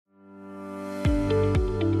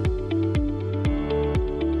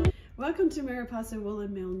Welcome to Mariposa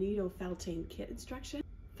Woolen Mill needle felting kit instruction.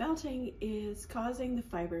 Felting is causing the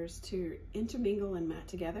fibers to intermingle and mat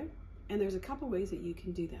together, and there's a couple ways that you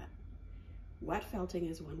can do that. Wet felting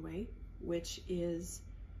is one way, which is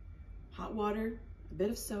hot water, a bit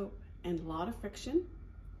of soap, and a lot of friction.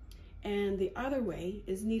 And the other way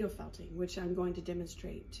is needle felting, which I'm going to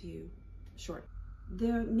demonstrate to you shortly.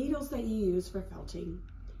 The needles that you use for felting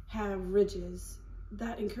have ridges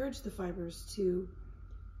that encourage the fibers to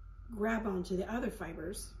grab onto the other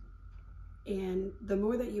fibers, and the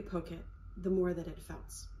more that you poke it, the more that it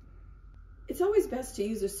felts. It's always best to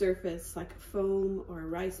use a surface like a foam or a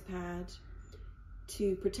rice pad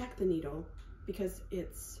to protect the needle because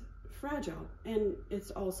it's fragile and it's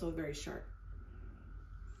also very sharp.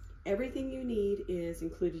 Everything you need is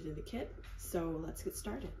included in the kit, so let's get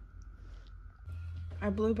started.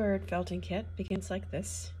 Our Bluebird felting kit begins like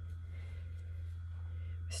this.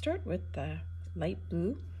 We start with the light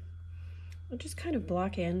blue. We'll just kind of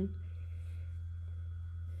block in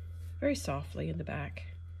very softly in the back.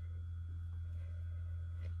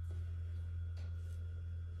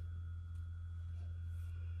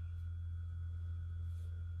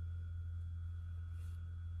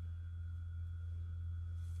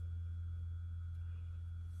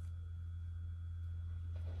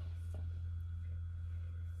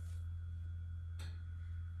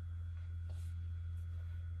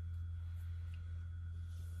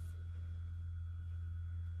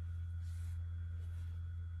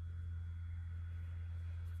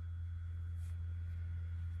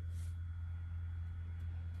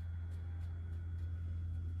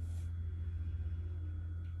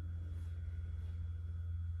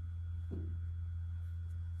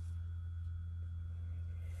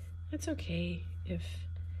 It's okay if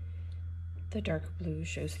the dark blue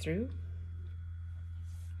shows through.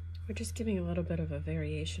 We're just giving a little bit of a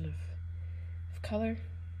variation of color.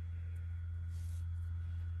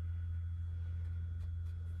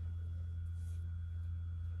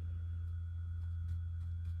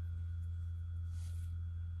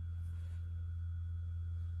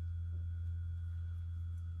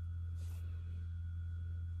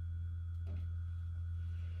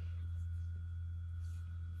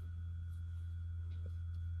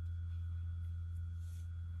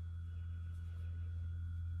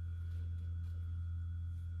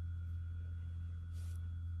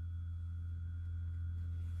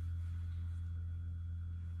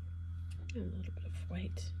 And a little bit of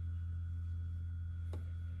white.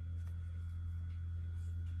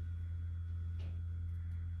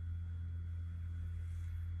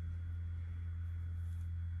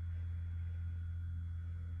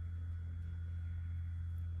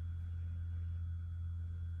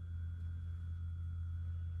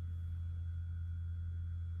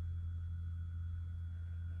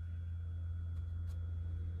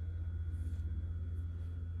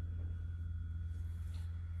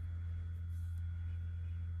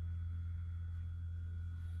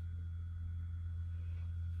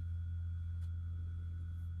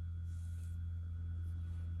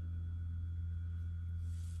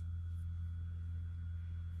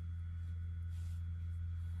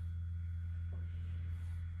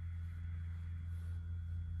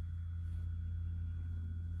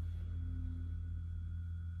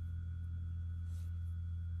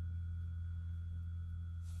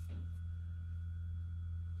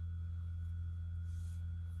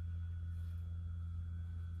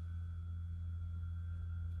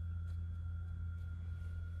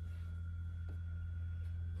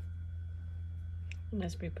 And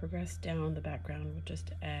as we progress down the background, we'll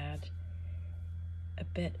just add a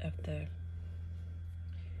bit of the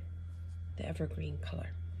evergreen color.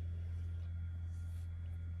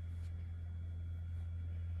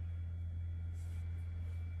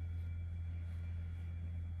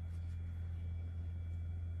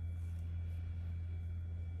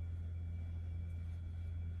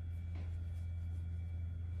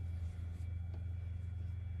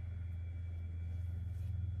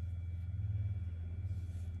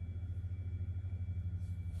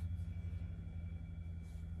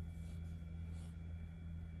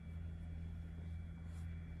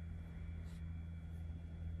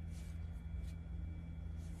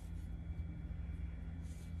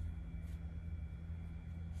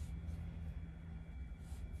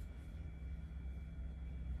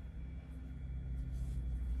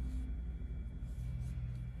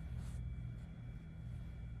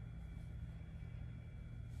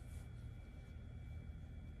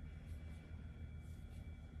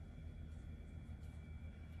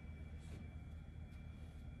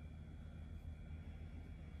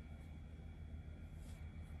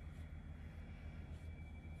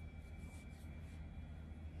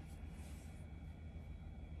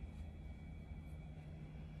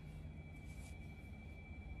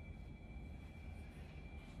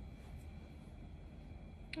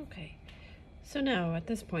 Okay, so now at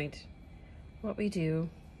this point, what we do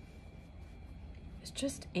is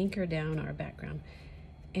just anchor down our background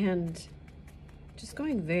and just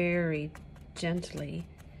going very gently.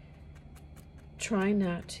 Try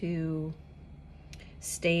not to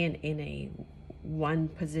stay in a one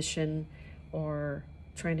position or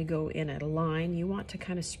trying to go in a line. You want to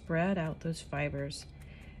kind of spread out those fibers.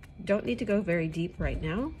 Don't need to go very deep right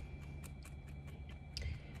now.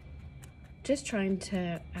 Just trying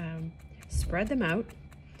to spread them out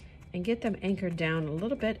and get them anchored down a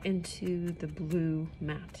little bit into the blue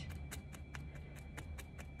mat.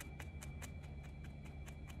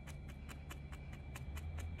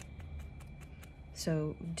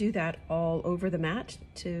 So do that all over the mat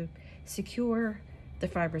to secure the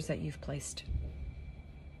fibers that you've placed.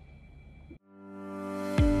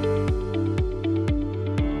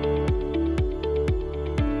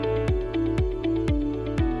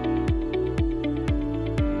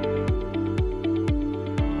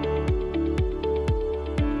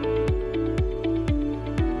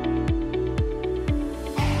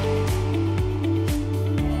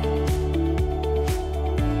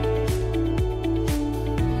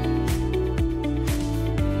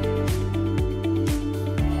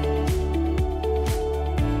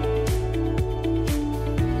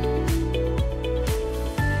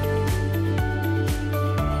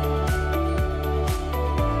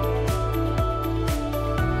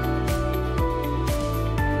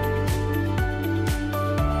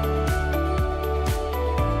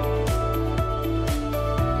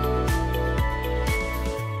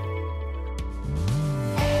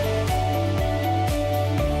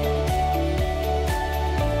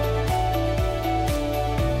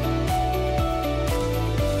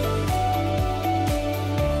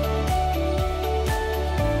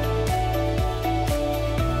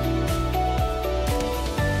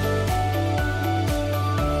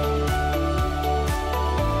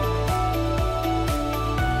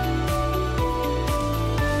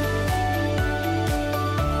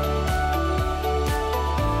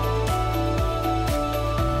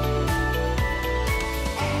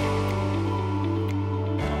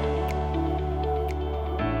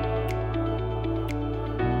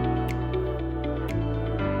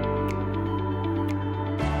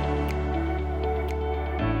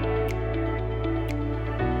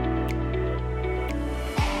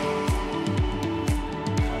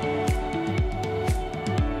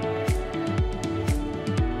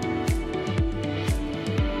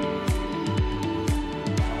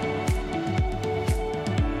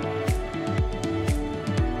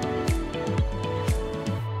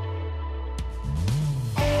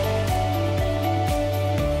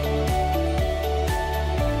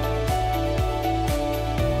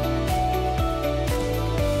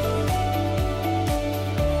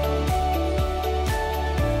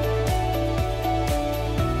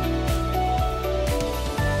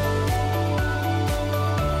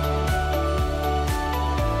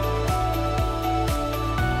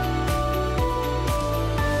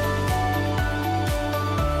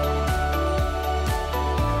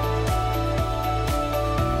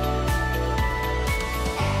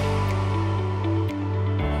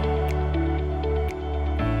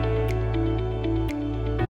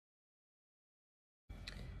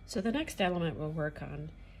 So the next element we'll work on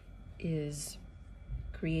is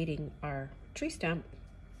creating our tree stump.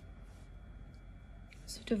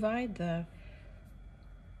 So divide the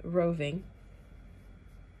roving.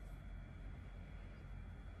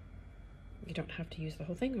 You don't have to use the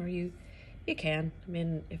whole thing, or you can. I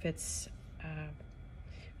mean, if it's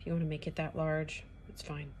if you want to make it that large, it's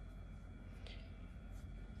fine.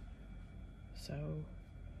 So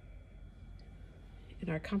in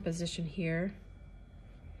our composition here,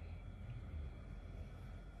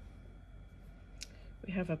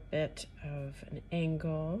 we have a bit of an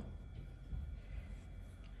angle,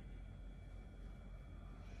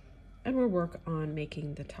 and we'll work on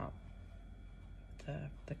making the top,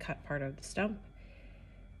 the cut part of the stump,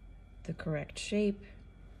 the correct shape.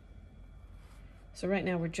 So right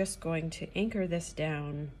now we're just going to anchor this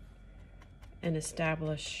down and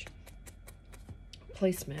establish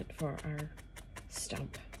placement for our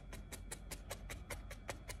stump.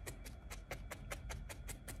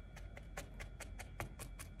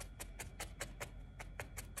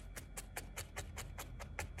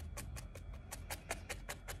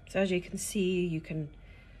 So as you can see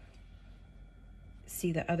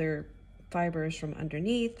the other fibers from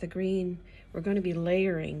underneath the green. We're going to be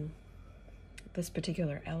layering this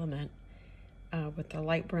particular element with the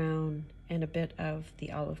light brown and a bit of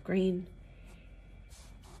the olive green,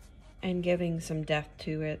 and giving some depth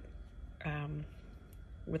to it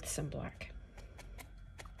with some black.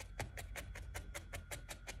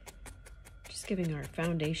 giving our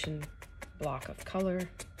foundation block of color,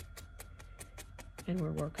 and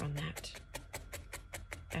we'll work on that,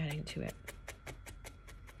 adding to it.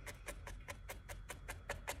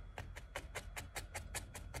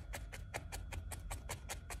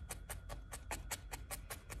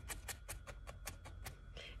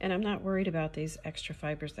 And I'm not worried about these extra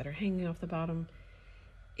fibers that are hanging off the bottom.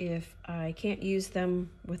 If I can't use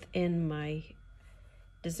them within my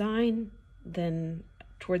design, then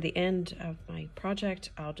toward the end of my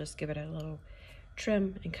project, I'll just give it a little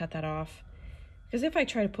trim and cut that off. Because if I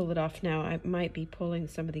try to pull it off now, I might be pulling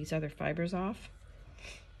some of these other fibers off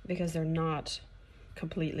because they're not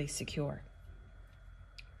completely secure.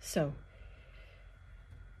 So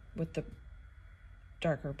with the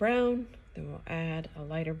darker brown, then we'll add a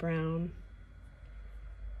lighter brown,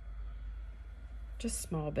 just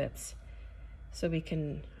small bits, so we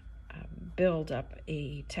can build up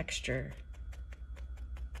a texture.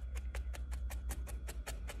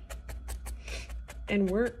 And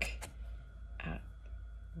work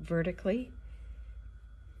vertically,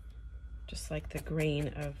 just like the grain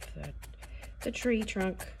of the tree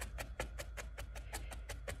trunk.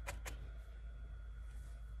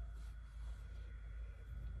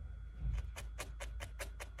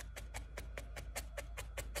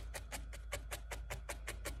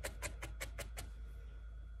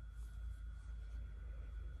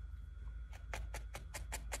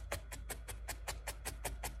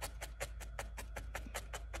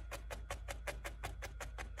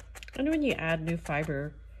 And when you add new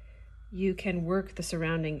fiber, you can work the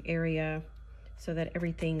surrounding area so that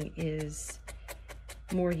everything is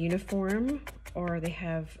more uniform, or they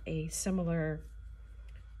have a similar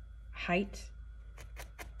height.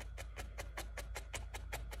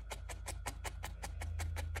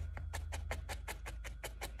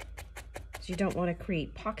 So you don't want to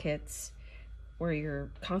create pockets where you're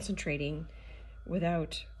concentrating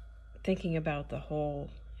without thinking about the whole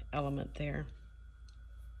element there.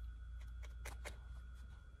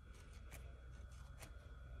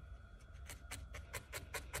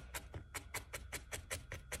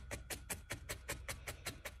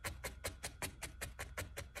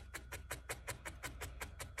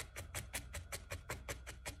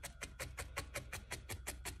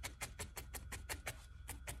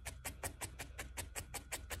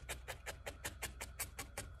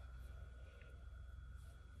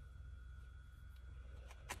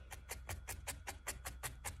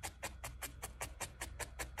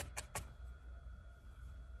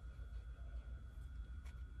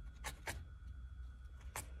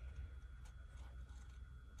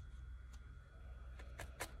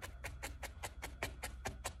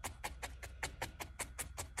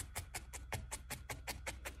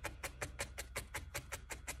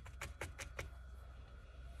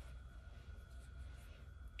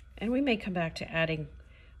 And we may come back to adding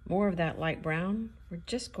more of that light brown. We're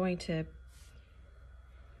just going to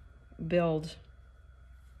build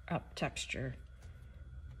up texture.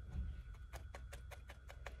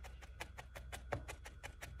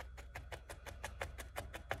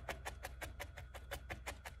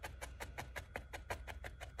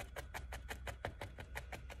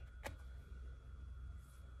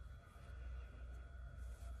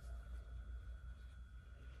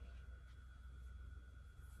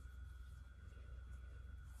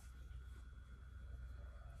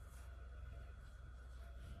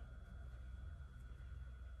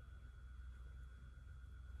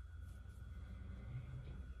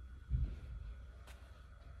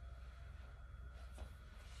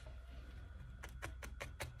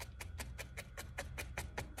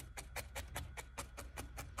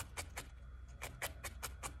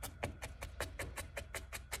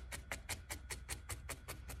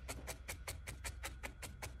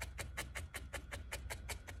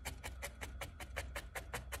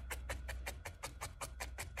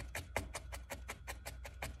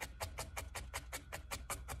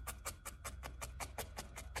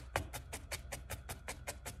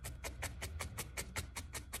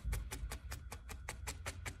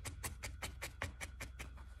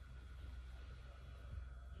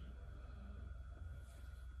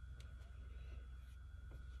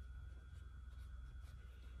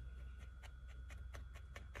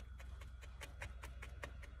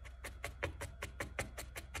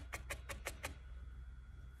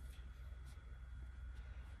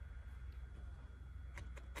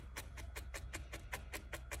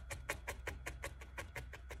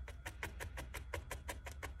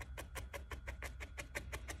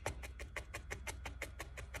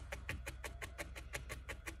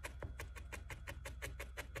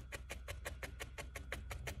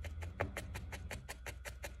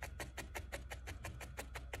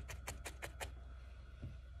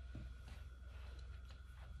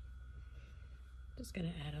 Just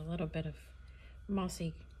going to add a little bit of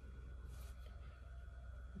mossy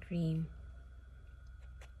green.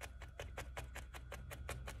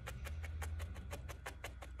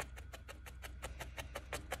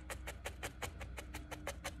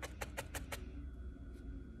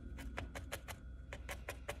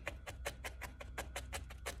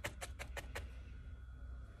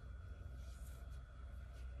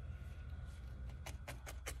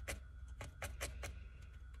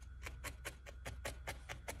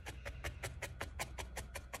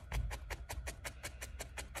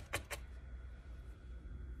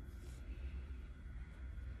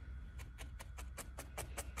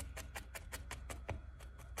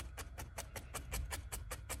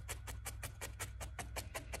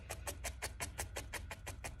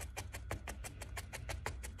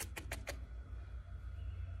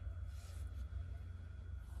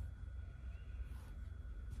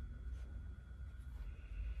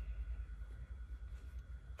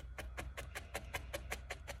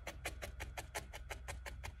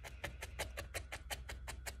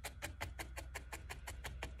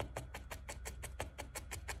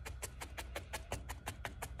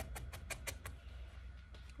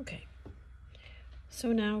 Okay,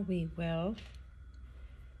 so now we will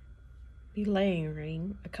be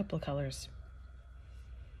layering a couple of colors.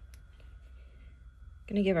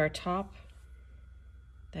 Gonna give our top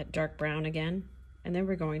that dark brown again, and then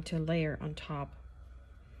we're going to layer on top.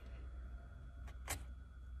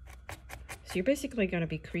 So you're basically going to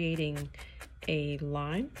be creating a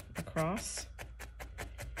line across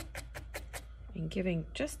and giving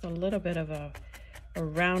just a little bit of a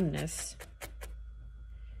roundness.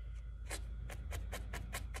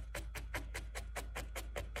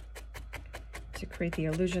 To create the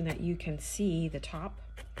illusion that you can see the top.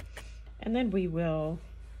 And then we will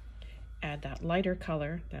add that lighter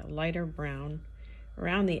color, that lighter brown,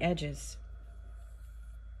 around the edges.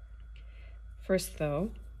 First though,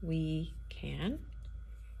 we can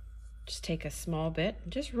just take a small bit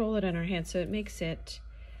and just roll it in our hand so it makes it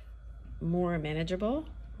more manageable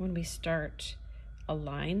when we start a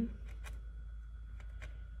line.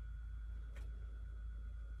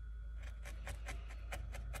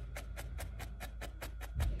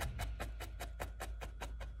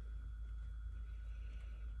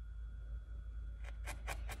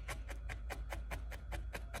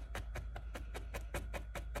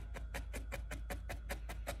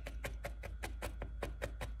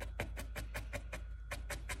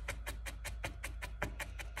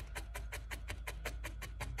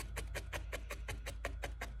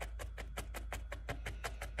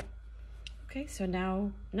 Okay, so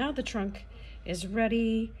now the trunk is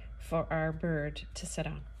ready for our bird to sit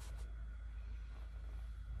on.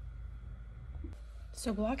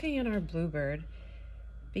 So blocking in our Bluebird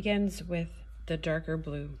begins with the darker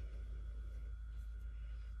blue.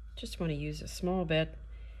 Just want to use a small bit,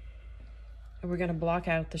 and we're going to block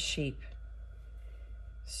out the shape,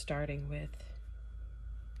 starting with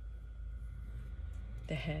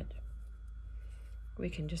the head. We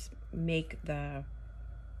can just make the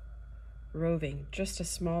roving just a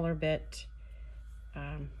smaller bit,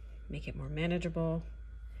 make it more manageable.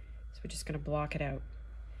 So we're just going to block it out.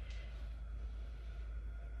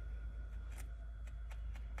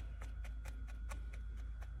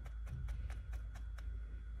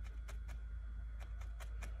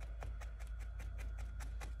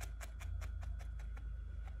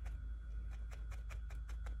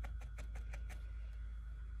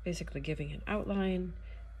 Basically giving an outline,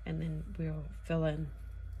 and then we'll fill in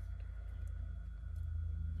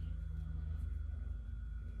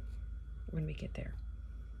when we get there.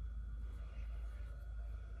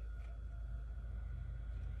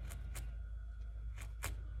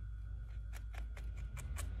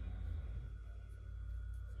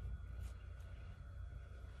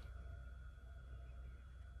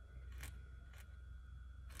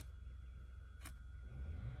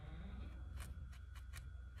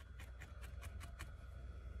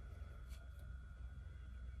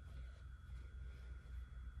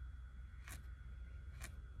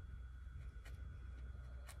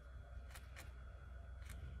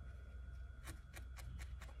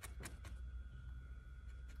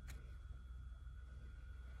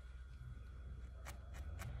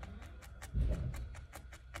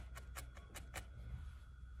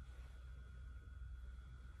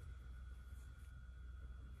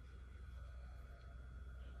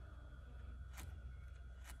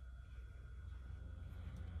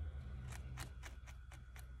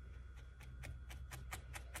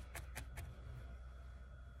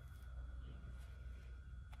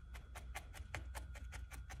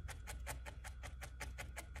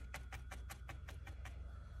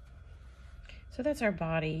 So that's our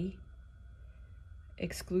body,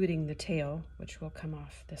 excluding the tail, which will come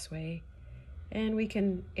off this way. And we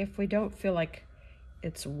can, if we don't feel like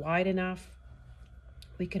it's wide enough,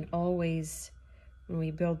 we can always, when we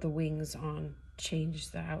build the wings on, change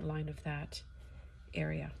the outline of that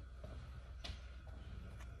area.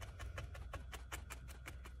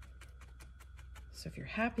 So if you're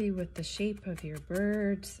happy with the shape of your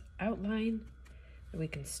bird's outline, we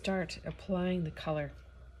can start applying the color.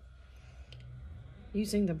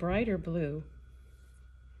 Using the brighter blue,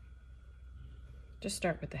 just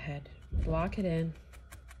start with the head. Block it in.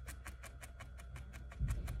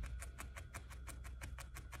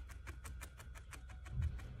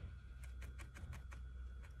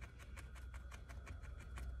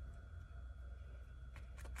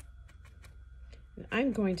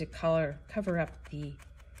 I'm going to cover up the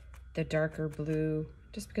darker blue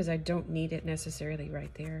just because I don't need it necessarily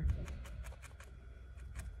right there.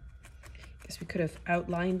 Guess we could have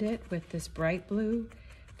outlined it with this bright blue,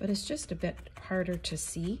 but it's just a bit harder to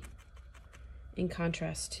see in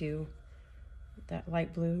contrast to that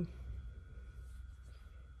light blue.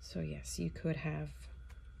 So yes, you could have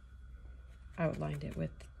outlined it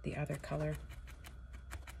with the other color.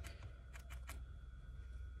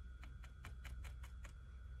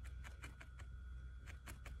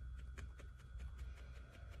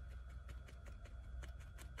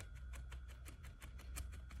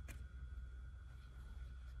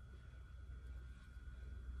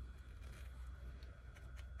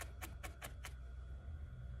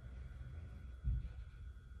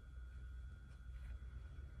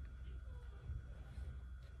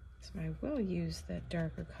 So I will use that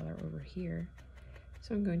darker color over here.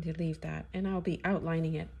 So I'm going to leave that, and I'll be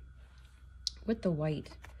outlining it with the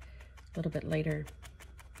white a little bit later.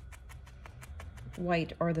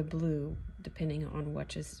 White or the blue, depending on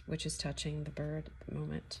which is touching the bird at the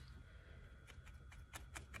moment.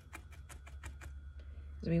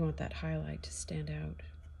 So we want that highlight to stand out.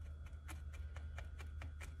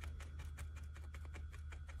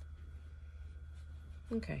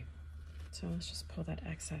 Okay. So let's just pull that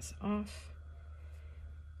excess off.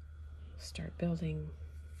 Start building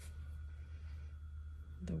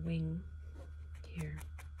the wing here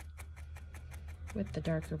with the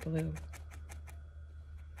darker blue.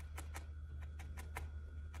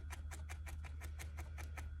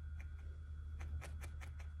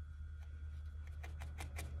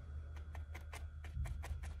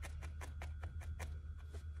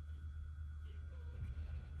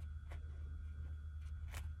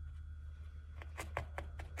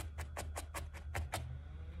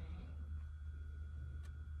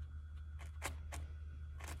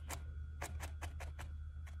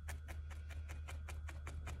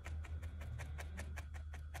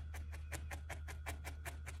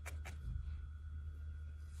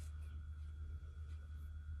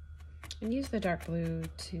 And use the dark blue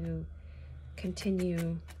to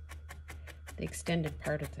continue the extended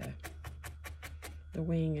part of the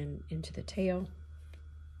wing and into the tail.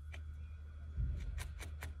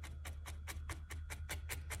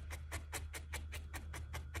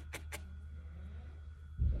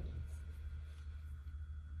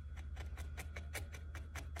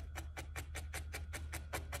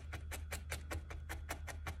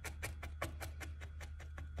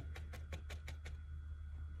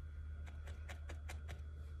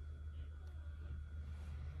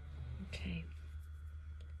 Okay,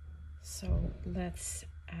 so let's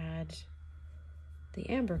add the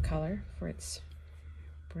amber color for its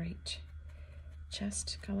bright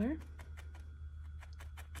chest color.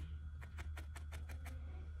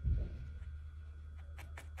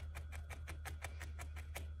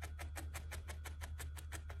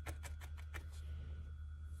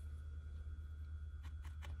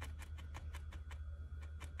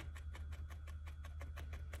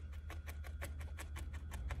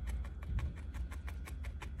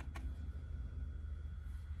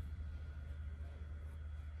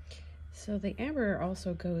 So the amber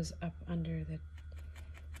also goes up under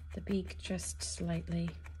the beak just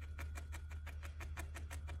slightly.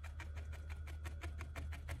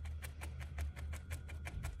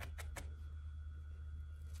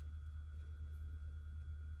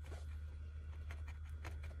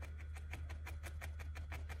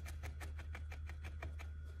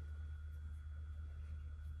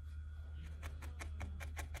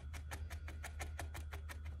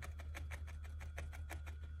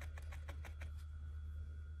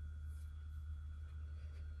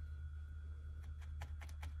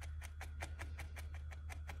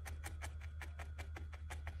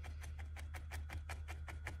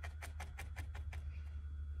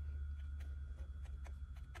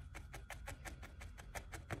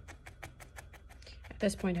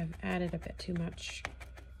 this point I've added a bit too much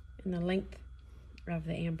in the length of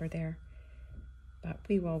the amber there, but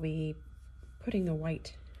we will be putting the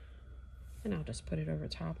white, and I'll just put it over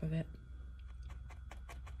top of it.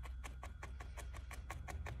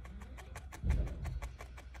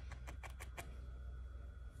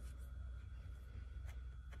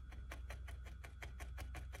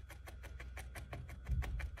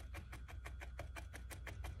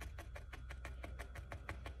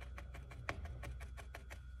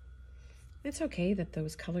 It's okay that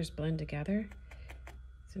those colors blend together.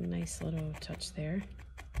 It's a nice little touch there.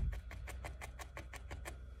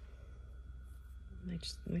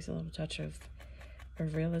 Nice little touch of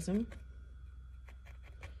realism.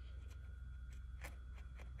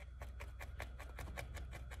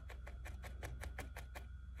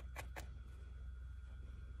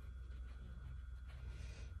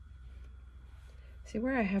 See,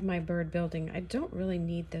 where I have my bird building, I don't really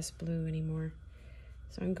need this blue anymore.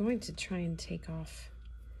 So I'm going to try and take off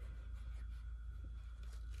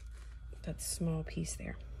that small piece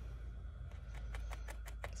there.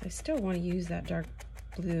 So I still want to use that dark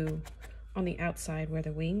blue on the outside where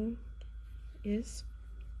the wing is,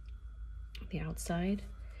 on the outside.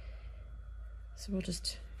 So we'll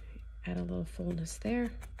just add a little fullness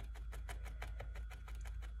there.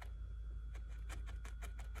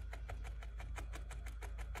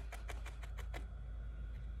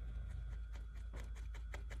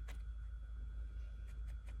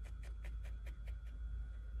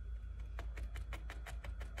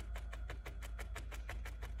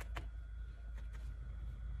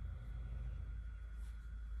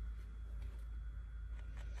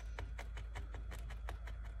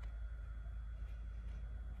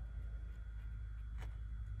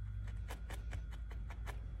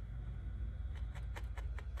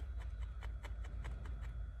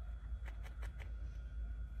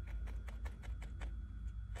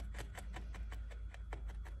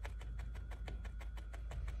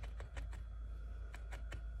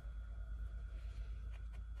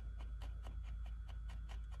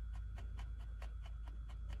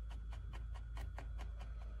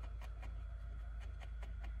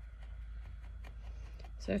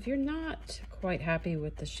 So if you're not quite happy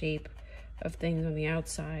with the shape of things on the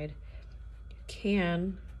outside, you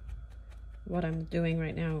can, what I'm doing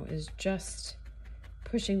right now is just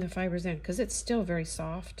pushing the fibers in, because it's still very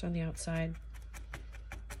soft on the outside.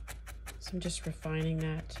 So I'm just refining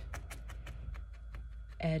that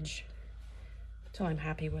edge until I'm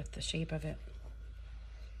happy with the shape of it.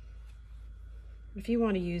 If you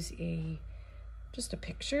want to use just a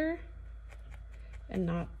picture and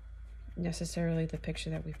not necessarily the picture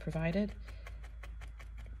that we've provided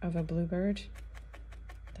of a bluebird,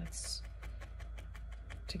 that's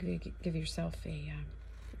to give yourself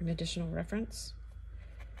an additional reference.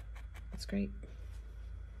 That's great.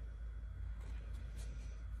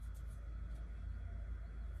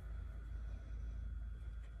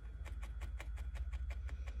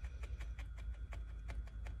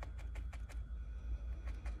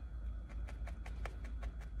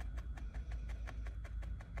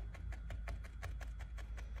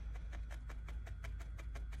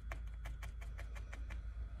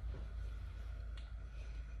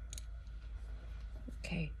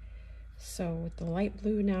 Okay, so with the light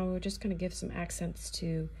blue now, we're just going to give some accents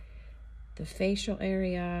to the facial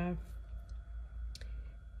area,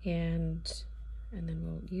 and then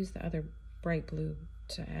we'll use the other bright blue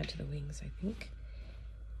to add to the wings, I think.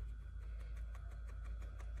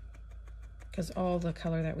 Because all the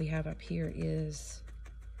color that we have up here is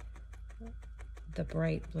the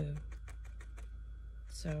bright blue.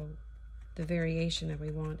 So the variation that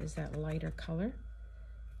we want is that lighter color.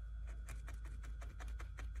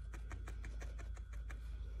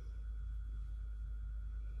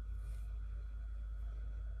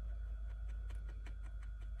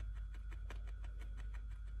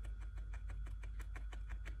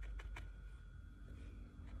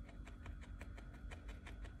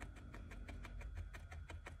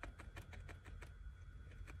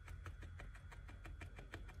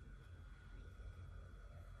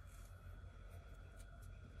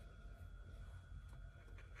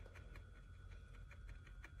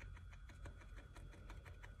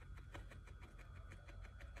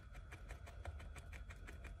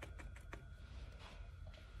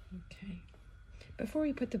 Okay, before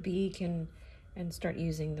we put the beak and start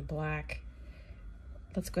using the black,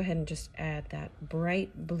 let's go ahead and just add that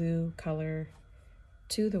bright blue color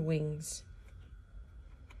to the wings.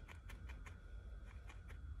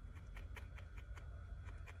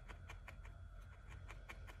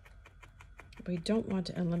 We don't want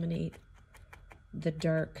to eliminate the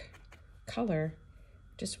dark color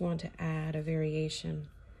Just want to add a variation.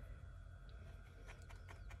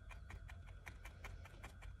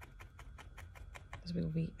 Because we will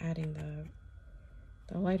be adding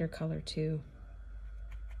the lighter color too.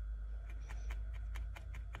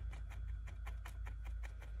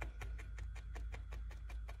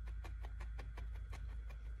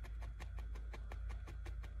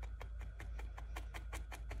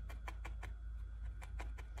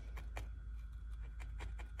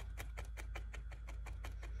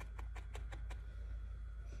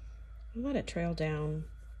 And let it trail down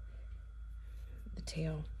the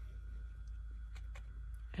tail,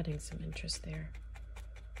 adding some interest there.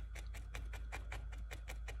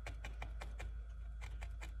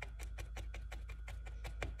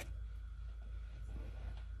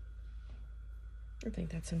 I think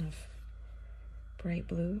that's enough bright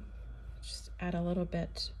blue. Just add a little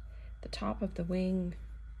bit the top of the wing,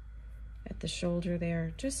 at the shoulder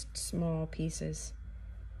there, just small pieces.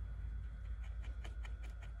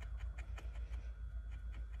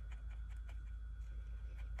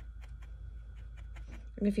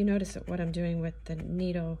 And if you notice that what I'm doing with the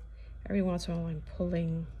needle, every once in a while I'm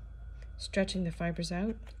pulling, stretching the fibers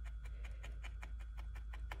out.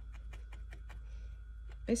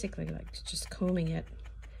 Basically like just combing it,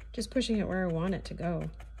 just pushing it where I want it to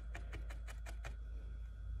go.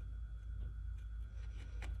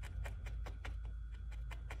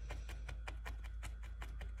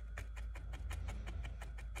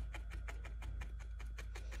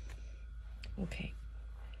 Okay.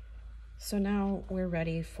 So now we're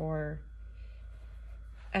ready for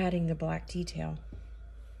adding the black detail.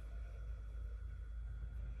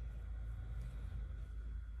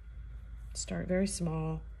 Start very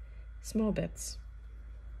small bits.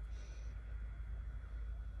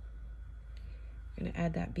 I'm going to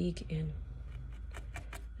add that beak in.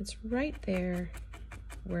 It's right there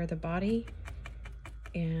where the body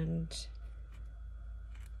and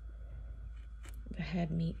the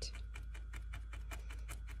head meet.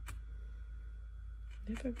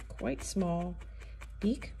 They have a quite small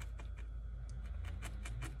beak.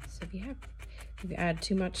 So if you add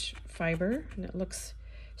too much fiber and it looks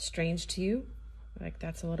strange to you, like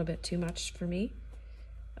that's a little bit too much for me,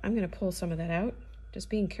 I'm going to pull some of that out, just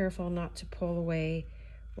being careful not to pull away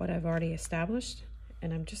what I've already established.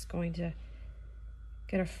 And I'm just going to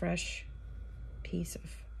get a fresh piece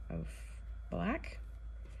of black,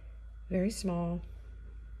 very small.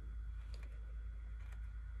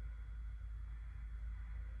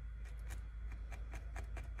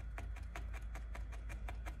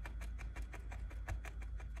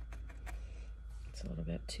 A little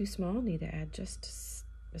bit too small, need to add just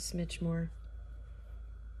a smidge more.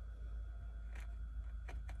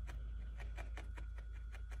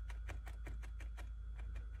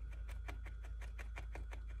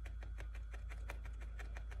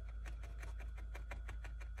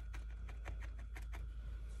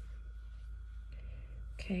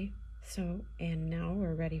 Okay, so, and now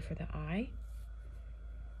we're ready for the eye.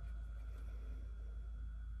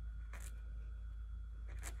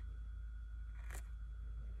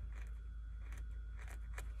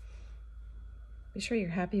 Be sure you're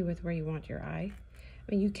happy with where you want your eye.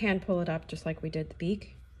 I mean, you can pull it up just like we did the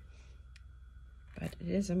beak, but it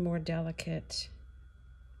is a more delicate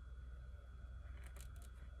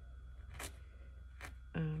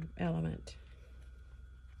element.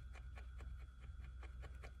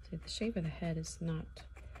 See, the shape of the head is not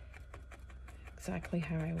exactly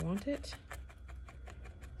how I want it.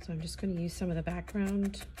 So I'm just going to use some of the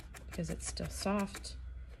background because it's still soft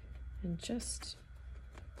and just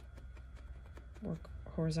work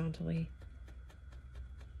horizontally,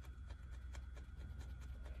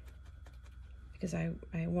 because I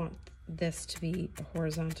want this to be a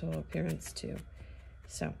horizontal appearance too.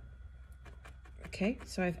 So, okay,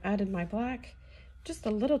 so I've added my black, just a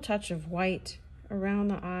little touch of white around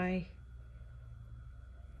the eye.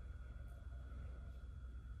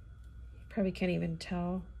 You probably can't even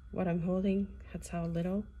tell what I'm holding. That's how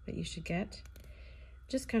little that you should get.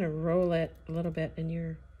 Just kind of roll it a little bit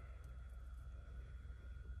in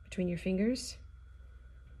between your fingers.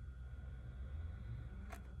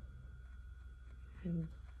 And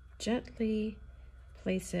gently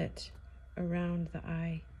place it around the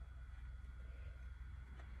eye.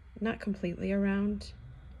 Not completely around.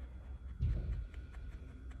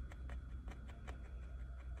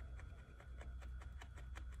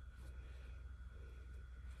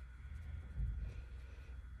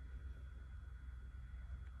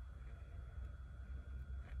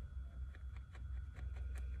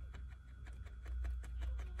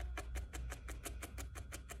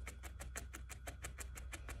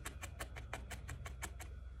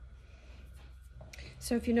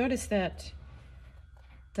 So if you notice that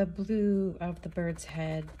the blue of the bird's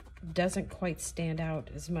head doesn't quite stand out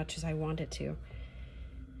as much as I want it to.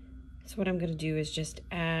 So what I'm going to do is just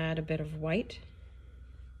add a bit of white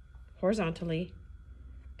horizontally.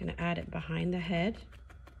 I'm going to add it behind the head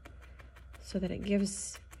so that it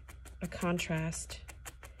gives a contrast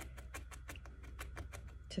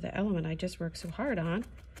to the element I just worked so hard on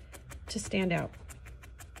to stand out.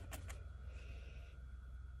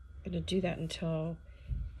 I'm going to do that until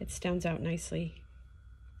it stands out nicely.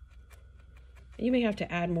 You may have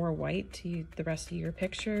to add more white to the rest of your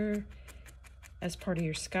picture as part of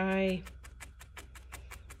your sky.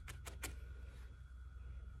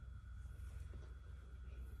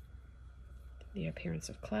 The appearance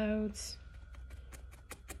of clouds.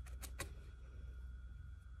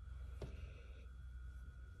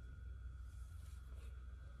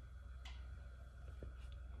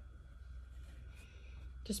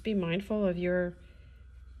 Just be mindful of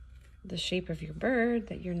the shape of your bird,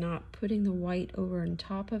 that you're not putting the white over on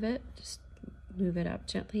top of it. Just move it up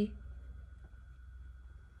gently.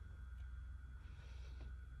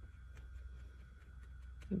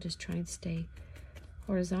 And just try and stay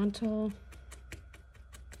horizontal.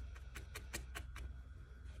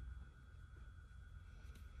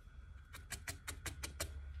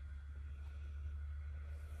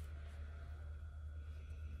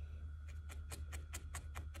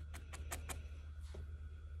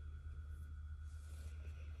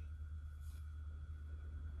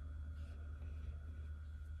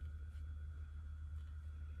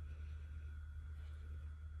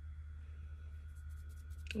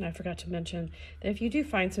 And I forgot to mention that if you do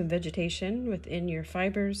find some vegetation within your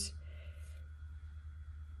fibers,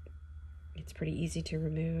 it's pretty easy to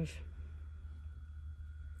remove.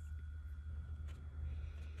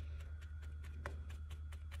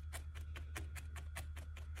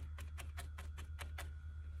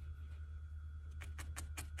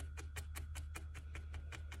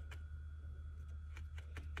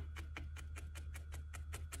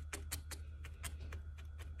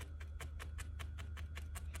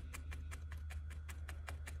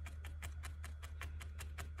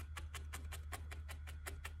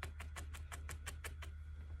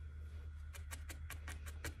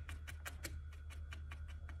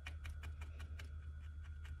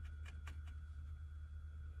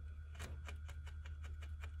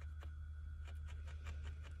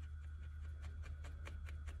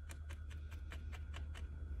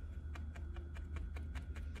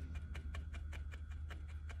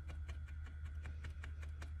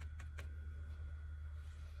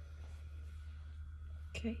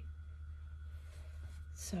 Okay,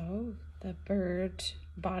 so the bird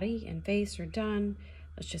body and face are done.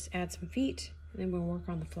 Let's just add some feet, and then we'll work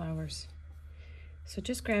on the flowers. So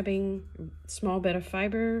just grabbing a small bit of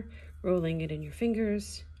fiber, rolling it in your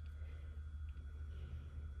fingers.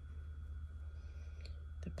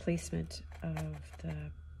 The placement of the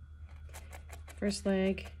first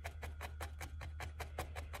leg.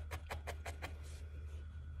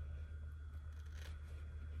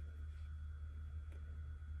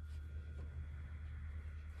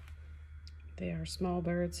 They are small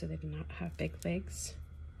birds, so they do not have big legs.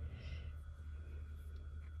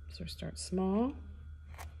 So start small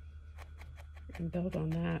and build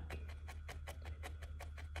on that.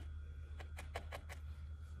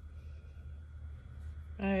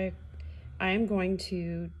 I am going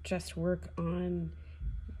to just work on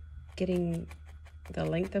getting the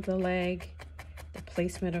length of the leg, the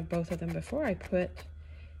placement of both of them before I put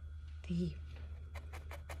the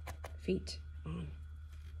feet on.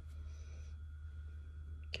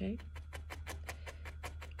 Okay.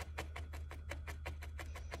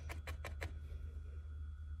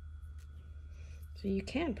 So you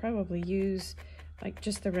can probably use like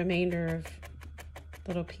just the remainder of the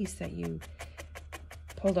little piece that you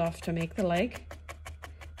pulled off to make the leg.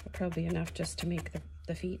 Will probably be enough just to make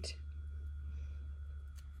the feet.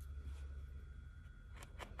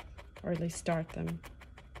 Or at least start them.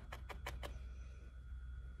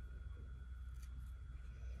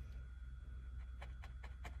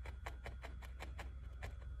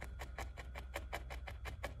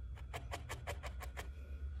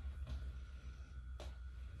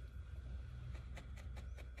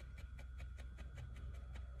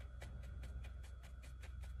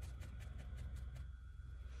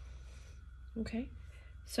 Okay,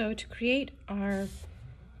 so to create our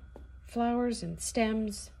flowers and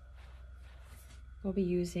stems, we'll be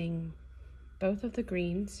using both of the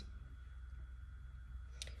greens,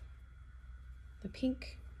 the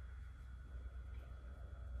pink,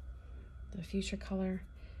 the fuchsia color,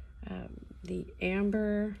 the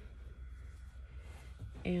amber,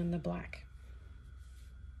 and the black.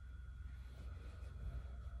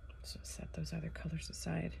 So set those other colors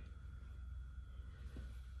aside.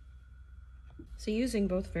 So using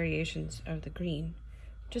both variations of the green,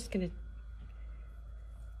 just going to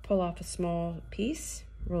pull off a small piece,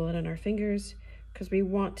 roll it in our fingers, because we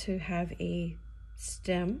want to have a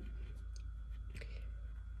stem.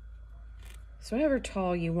 So however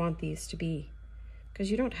tall you want these to be, because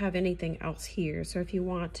you don't have anything else here. So if you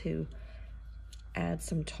want to add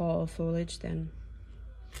some tall foliage, then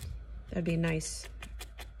that'd be nice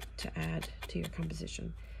to add to your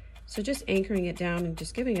composition. So just anchoring it down and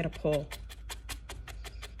just giving it a pull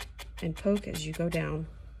and poke as you go down.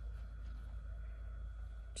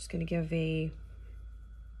 Just going to give a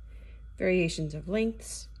variations of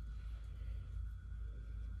lengths,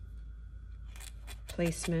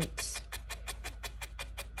 placements,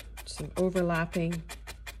 some overlapping,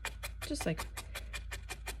 just like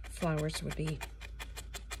flowers would be.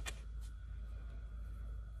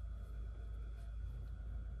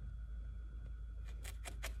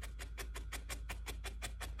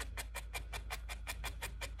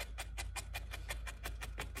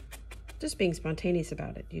 Just being spontaneous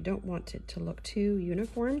about it. You don't want it to look too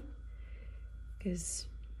uniform, because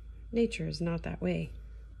nature is not that way.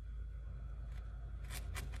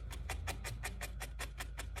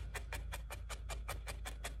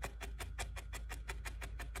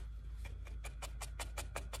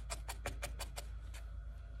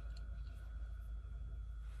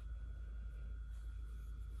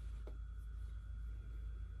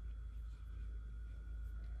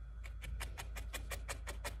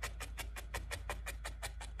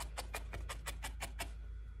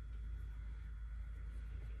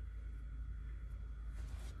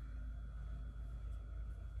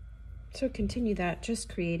 So continue that, just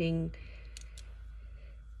creating,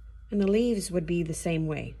 and the leaves would be the same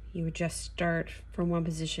way. You would just start from one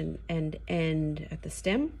position and end at the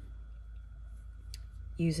stem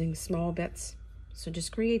using small bits. So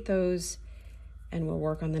just create those and we'll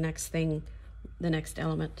work on the next thing, the next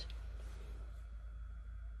element.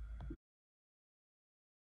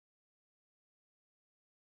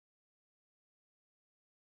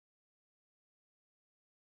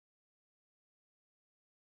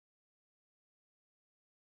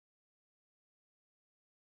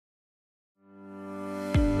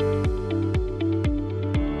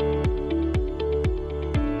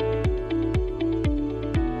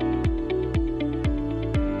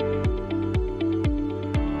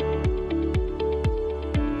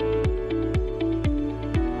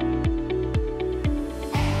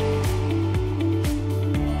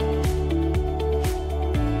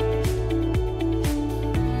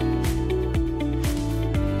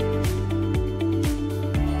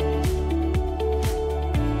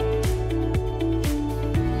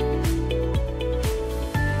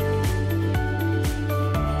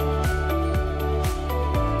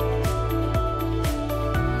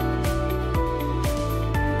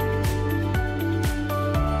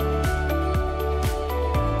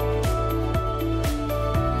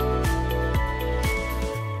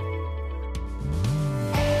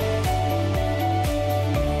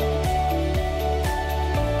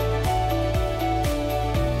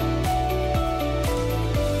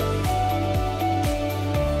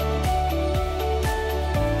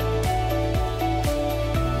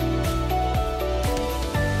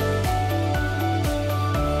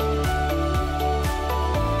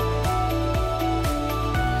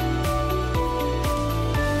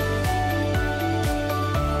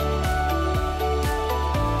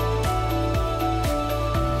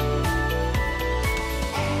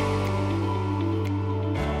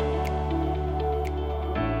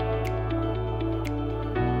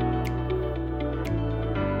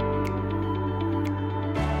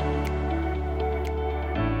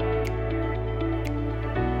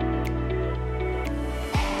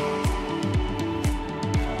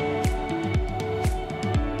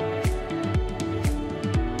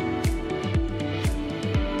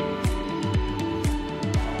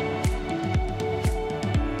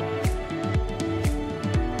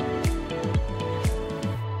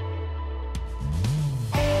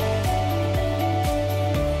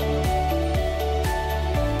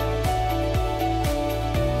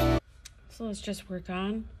 So let's just work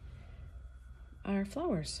on our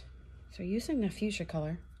flowers. So using the fuchsia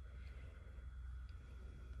color,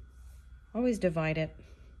 always divide it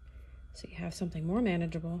so you have something more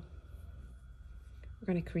manageable.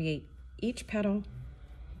 We're going to create each petal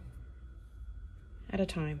at a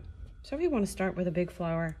time. So if you want to start with a big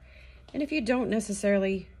flower, and if you don't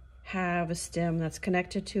necessarily have a stem that's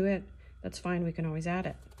connected to it, that's fine, we can always add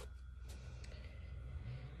it.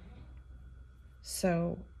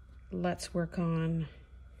 So let's work on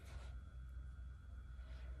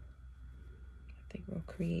think we'll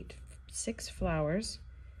create 6 flowers,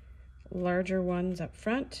 larger ones up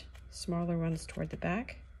front, smaller ones toward the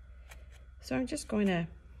back. So I'm just going to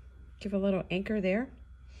give a little anchor there.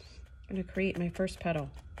 I'm going to create my first petal.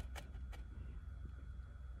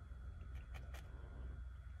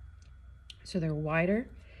 So they're wider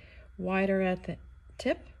at the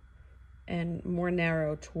tip and more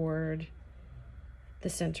narrow toward the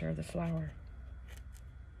center of the flower.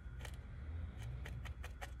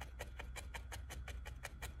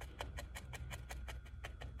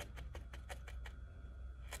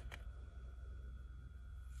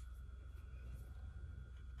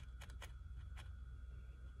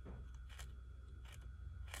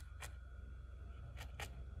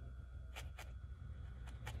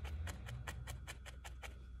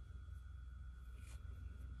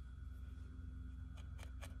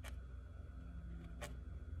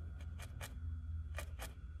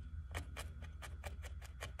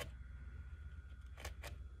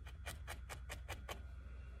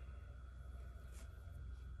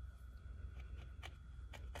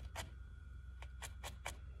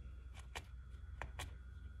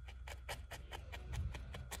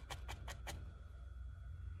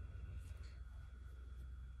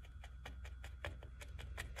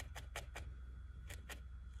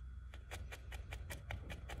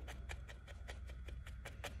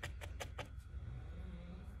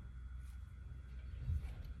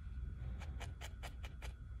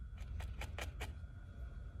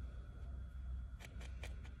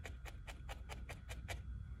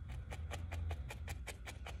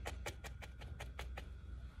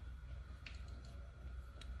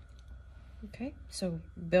 Okay, so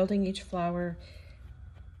building each flower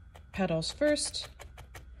petals first,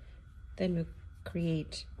 then we'll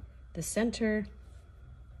create the center,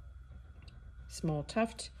 small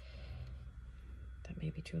tuft. That may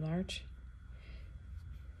be too large.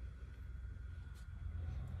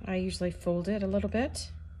 I usually fold it a little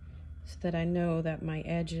bit so that I know that my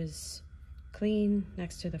edge is clean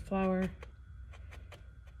next to the flower.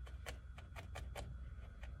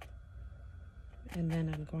 And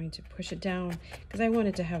then I'm going to push it down because I want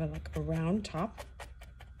it to have like a round top.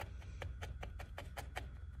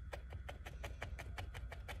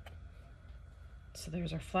 So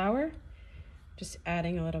there's our flower. Just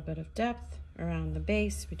adding a little bit of depth around the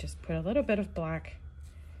base. We just put a little bit of black.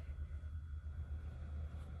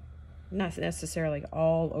 Not necessarily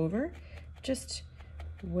all over, just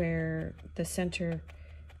where the center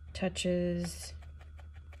touches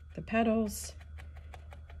the petals.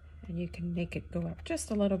 And you can make it go up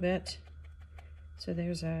just a little bit. So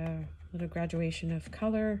there's a little graduation of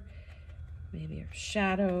color, maybe a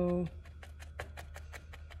shadow,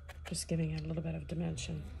 just giving it a little bit of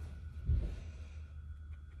dimension.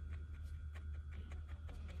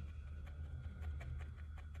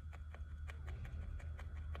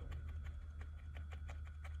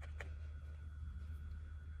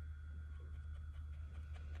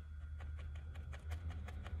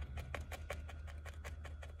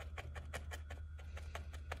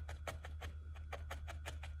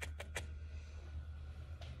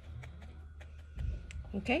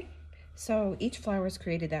 Okay, so each flower is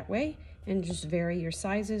created that way, and just vary your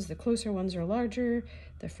sizes. The closer ones are larger,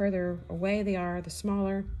 the further away they are, the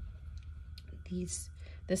smaller.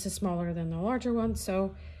 This is smaller than the larger one,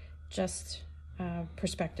 so just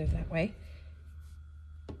perspective that way.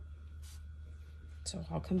 So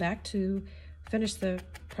I'll come back to finish the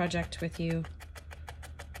project with you.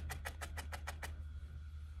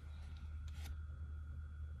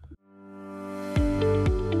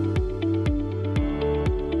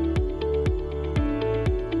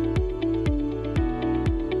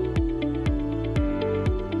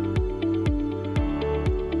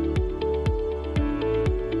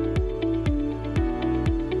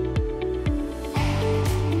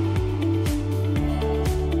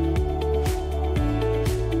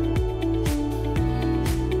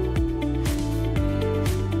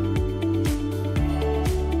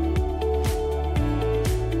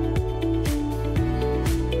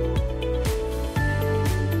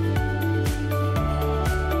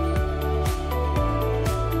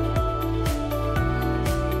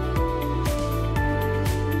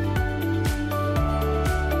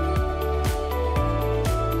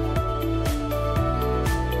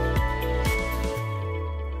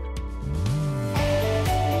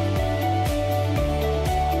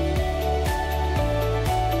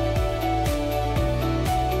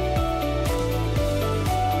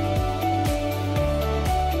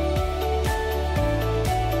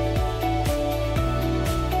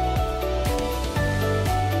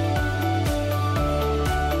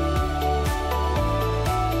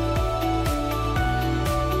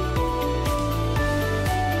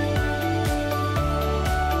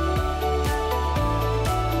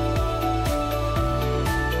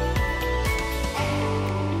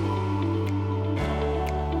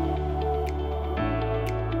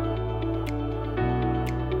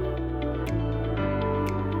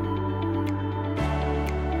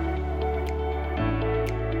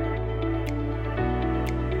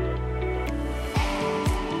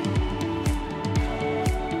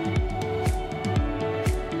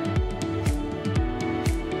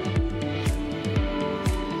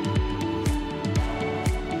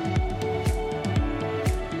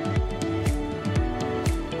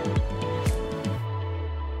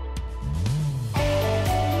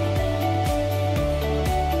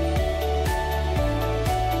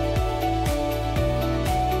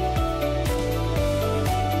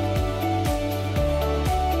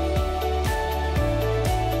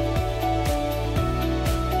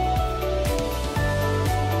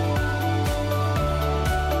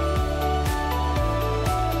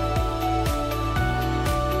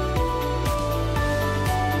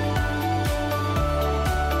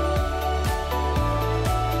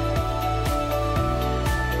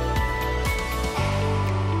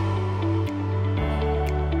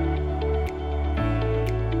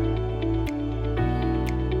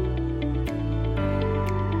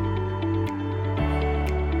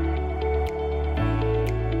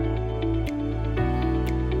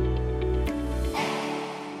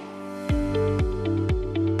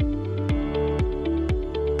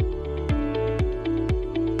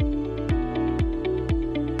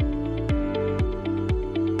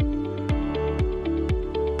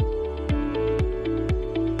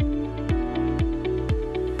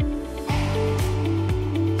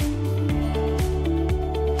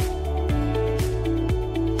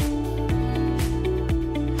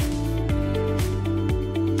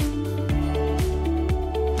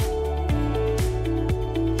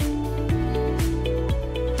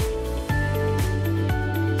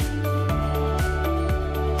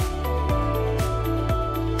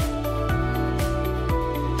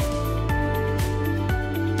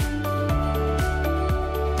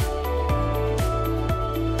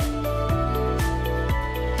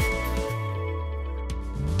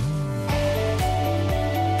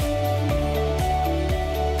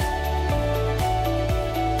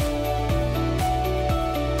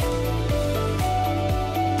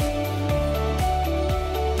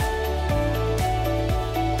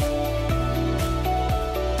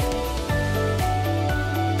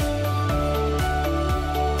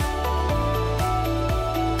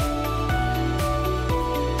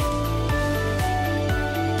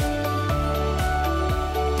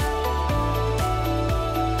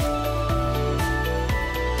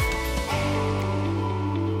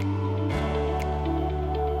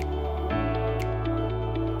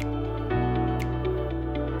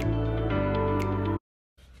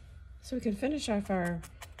 So we can finish off our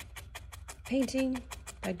painting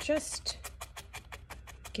by just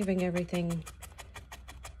giving everything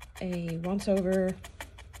a once over,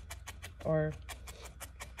 or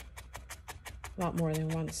a lot more than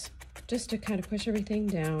once, just to kind of push everything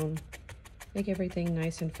down, make everything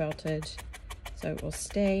nice and felted so it will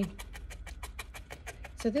stay.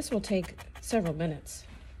 So this will take several minutes.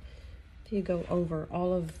 If you go over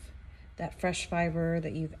all of that fresh fiber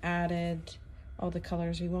that you've added, all the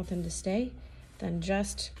colors you want them to stay, then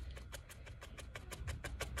just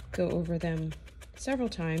go over them several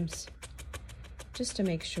times just to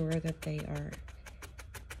make sure that they are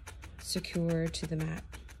secure to the mat.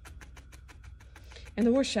 And the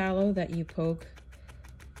more shallow that you poke,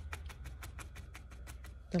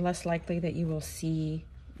 the less likely that you will see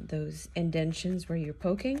those indentions where you're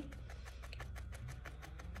poking.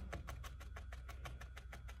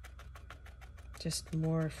 Just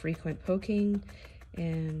more frequent poking,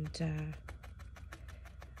 and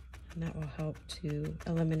that will help to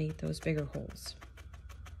eliminate those bigger holes.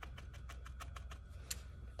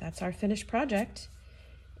 That's our finished project.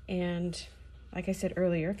 And like I said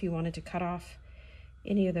earlier, if you wanted to cut off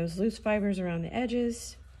any of those loose fibers around the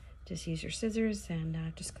edges, just use your scissors and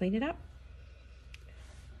just clean it up.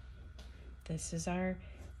 This is our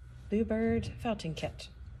Bluebird felting kit.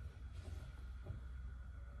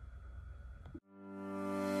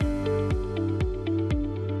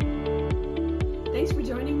 Thanks for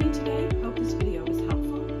joining me.